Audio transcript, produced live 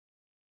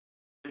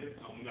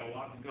got a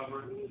lot to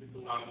cover.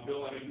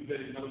 Bill, I know you've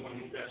been in another one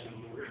of these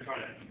sessions, but we're going to try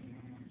to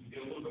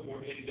get a little bit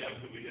more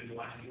in-depth than we did the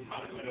last time.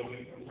 I know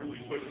we really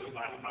pushed it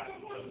last time.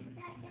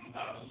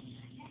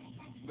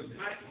 But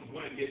tonight we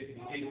want to get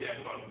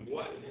in-depth on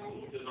what we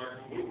want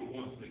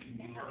the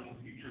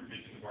future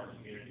vision of our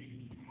community.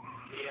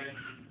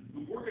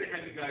 And we're going to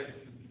have you guys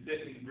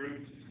sit in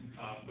groups,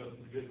 but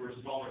because we're a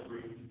smaller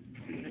group,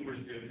 I think we're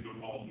just going to do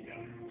it all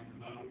together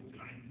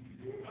tonight.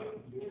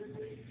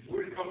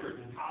 We're going to cover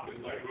topics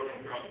I wrote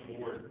across the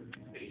board.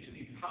 And each of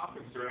these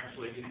topics are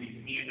actually in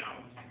these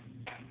handouts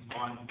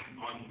on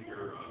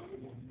your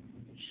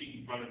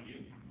sheet in front of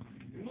you.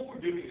 And what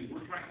we're doing is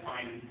we're trying to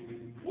find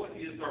what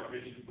is our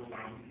vision for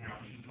Lowndes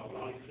County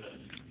about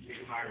the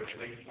entire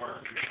Lake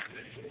Park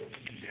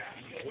and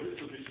Jackson. What is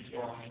the vision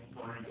for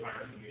our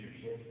entire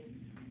community?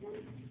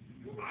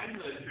 I'm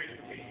the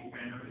transportation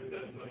planner at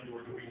the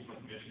Georgia Regional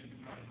Commission.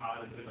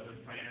 Todd is another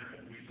planner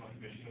at the Regional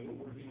Commission. And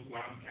we're working with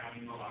Lowndes County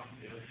and Valdosta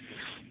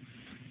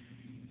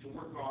to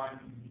work on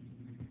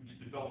to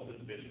develop this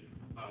vision.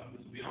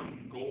 This will be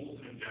on goals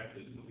and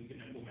objectives that we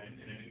can implement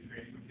in a new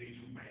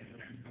transportation plan in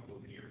the next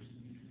couple of years.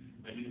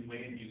 A new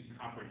land use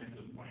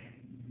comprehensive plan.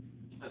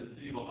 The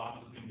city of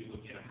Valdosta is going to be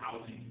looking at a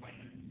housing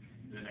plan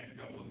in the next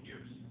couple of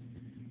years.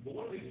 But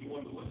one of the things we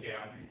want to look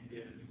at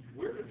is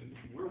where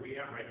are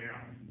we at right now?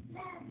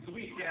 So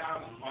we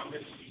have on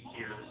this sheet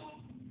here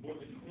more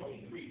than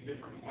 23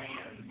 different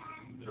plans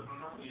that are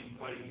currently in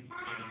place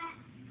in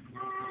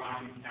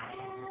Lowndes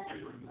County,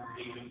 different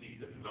agencies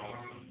that develop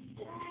them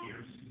over the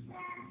years.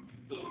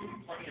 So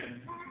these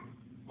plans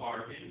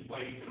are in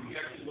place, and we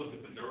actually looked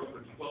at them. There are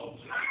over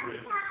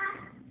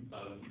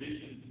 1,200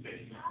 vision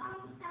statements,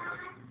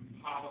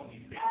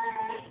 policy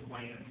statements,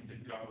 plans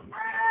that govern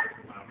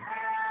Lowndes County.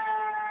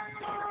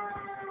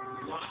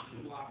 Lots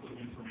and lots of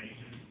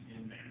information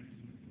in there.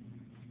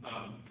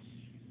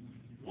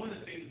 One of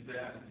the things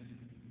that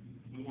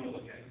we want to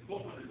look at,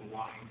 1,200 is a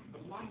lot,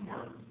 but a lot of them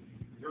are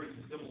very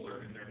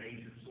similar in their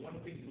nature. So one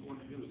of the things we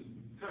want to do is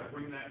kind of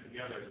bring that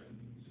together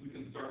so we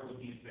can start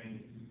looking at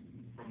things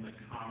from the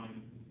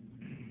common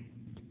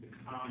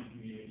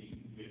community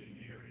vision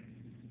area.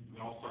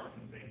 We all start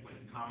from the same place,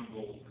 common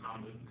goals,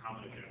 common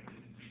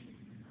objectives.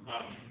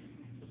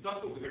 The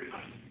stuff that we're here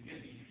tonight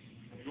is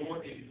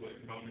your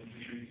input from the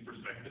community's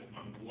perspective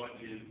on what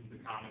is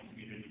the common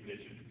community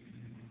vision.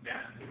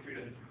 Yeah, feel free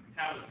to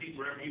have a seat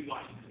wherever you'd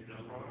like.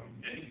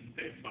 Any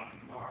fixed spot.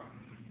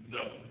 So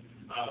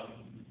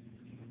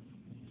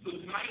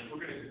tonight we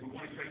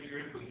want to try to get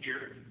your input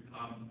here.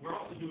 We're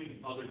also doing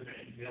other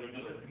things. We have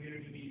another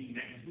community meeting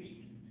next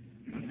week,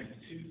 next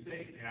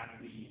Tuesday at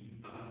the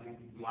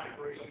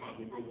library up on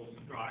Woodrow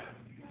Wilson Drive.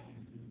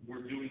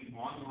 We're doing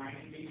online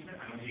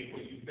engagement. I know, April,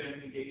 you've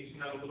been engaged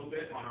in that a little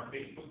bit on our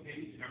Facebook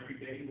page. Every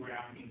day we're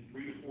asking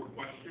 3 to 4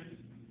 questions,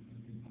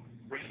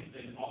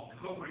 and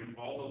covering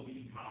all of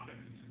these topics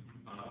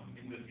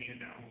in this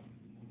handout.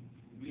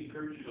 We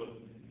encourage you to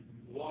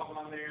log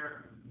on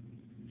there,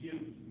 give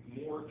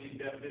more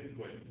in-depth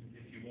input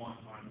if you want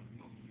on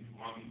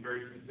these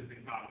very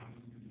specific topics.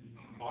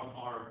 On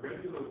our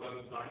regular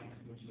website,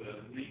 which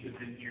the link is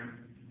in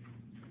here,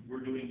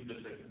 we're doing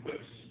just a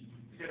quick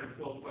 10 or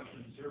 12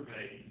 question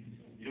survey.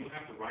 You don't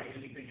have to write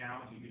anything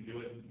out. You can do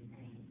it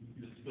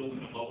just fill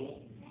in a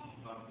bubble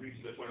for each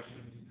of the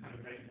questions kind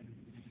of thing.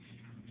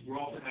 We're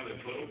also having a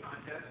photo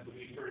contest that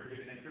we encourage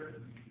you to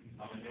enter.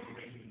 And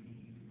information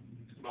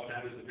about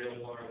that is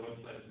available on our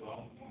website as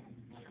well.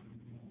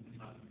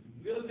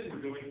 The other thing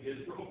we're doing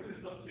is we're opening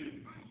this up to,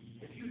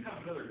 if you have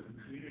another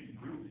community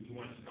group that you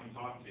want us to come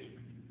talk to,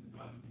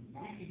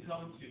 we can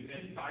come to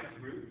any size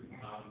group.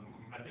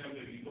 I think I'm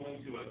going to be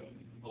going to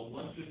a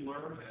lunch and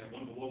learn at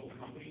one of the local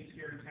companies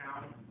here in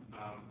town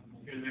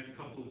in the next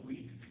couple of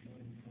weeks.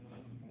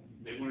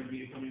 They wanted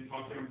me to come and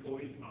talk to their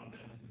employees about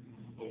this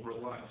over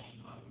lunch.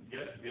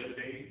 Yes, the other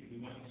day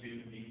we went to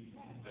the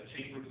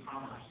Chamber of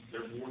Commerce,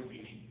 their board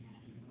meeting,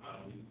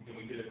 and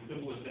we did a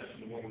similar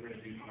session to what we're going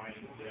to do tonight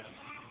with them.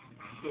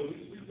 So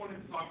we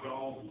wanted to talk about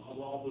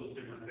all those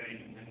different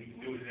things, and we can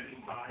do it in any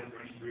size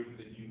or any group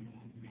that you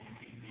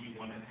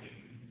want us to.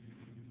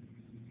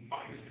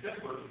 By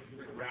December,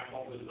 we're going to wrap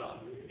all this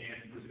up and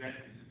present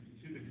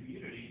to the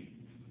community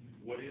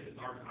what is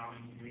our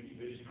common community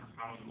vision, our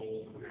common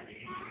goals that we're going to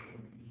be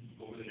aiming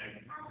for over the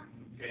next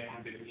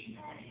 10, 15, 20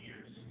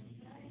 years.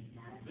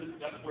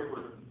 That's where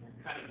we're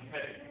kind of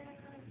headed.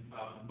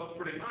 But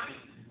for tonight,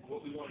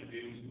 what we want to do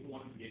is we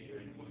want to get your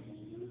input.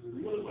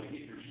 We really want to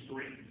get your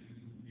strengths,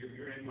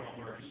 your input on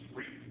what our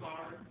strengths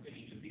are in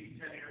each of these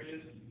 10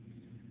 areas,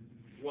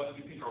 what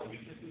you think our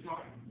weaknesses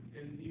are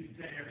in these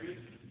 10 areas,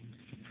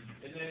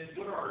 and then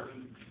what are our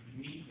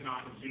needs and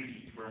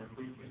opportunities for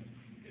improvement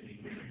in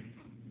these areas.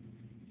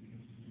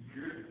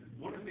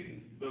 One of the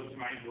things, though,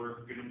 tonight we're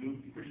going to move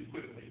pretty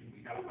quickly.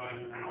 We have about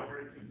an hour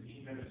and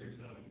 15 minutes or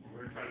so.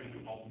 We're going to try to do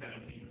all 10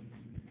 of these.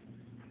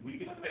 We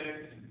can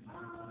spend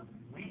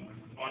weeks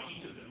on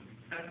each of them.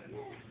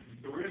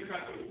 So we're going to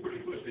try to go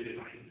pretty quickly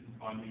tonight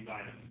on these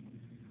items.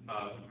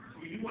 So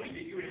we do want to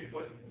get your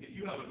input. If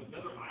you have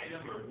another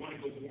item or want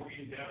to go more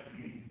in depth,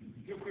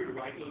 feel free to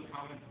write those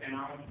comments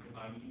down.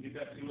 You can get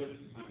that to us,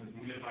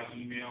 submit it by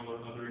email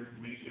or other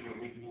information, or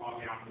we can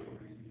talk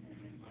afterwards.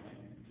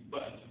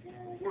 But,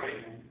 right,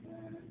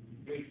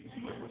 there's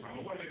too much more time.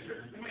 I want to make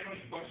sure, anybody have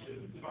any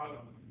questions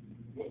about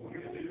what we're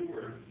going to do,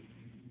 or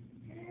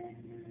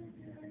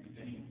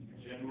any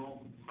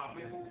general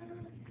topics?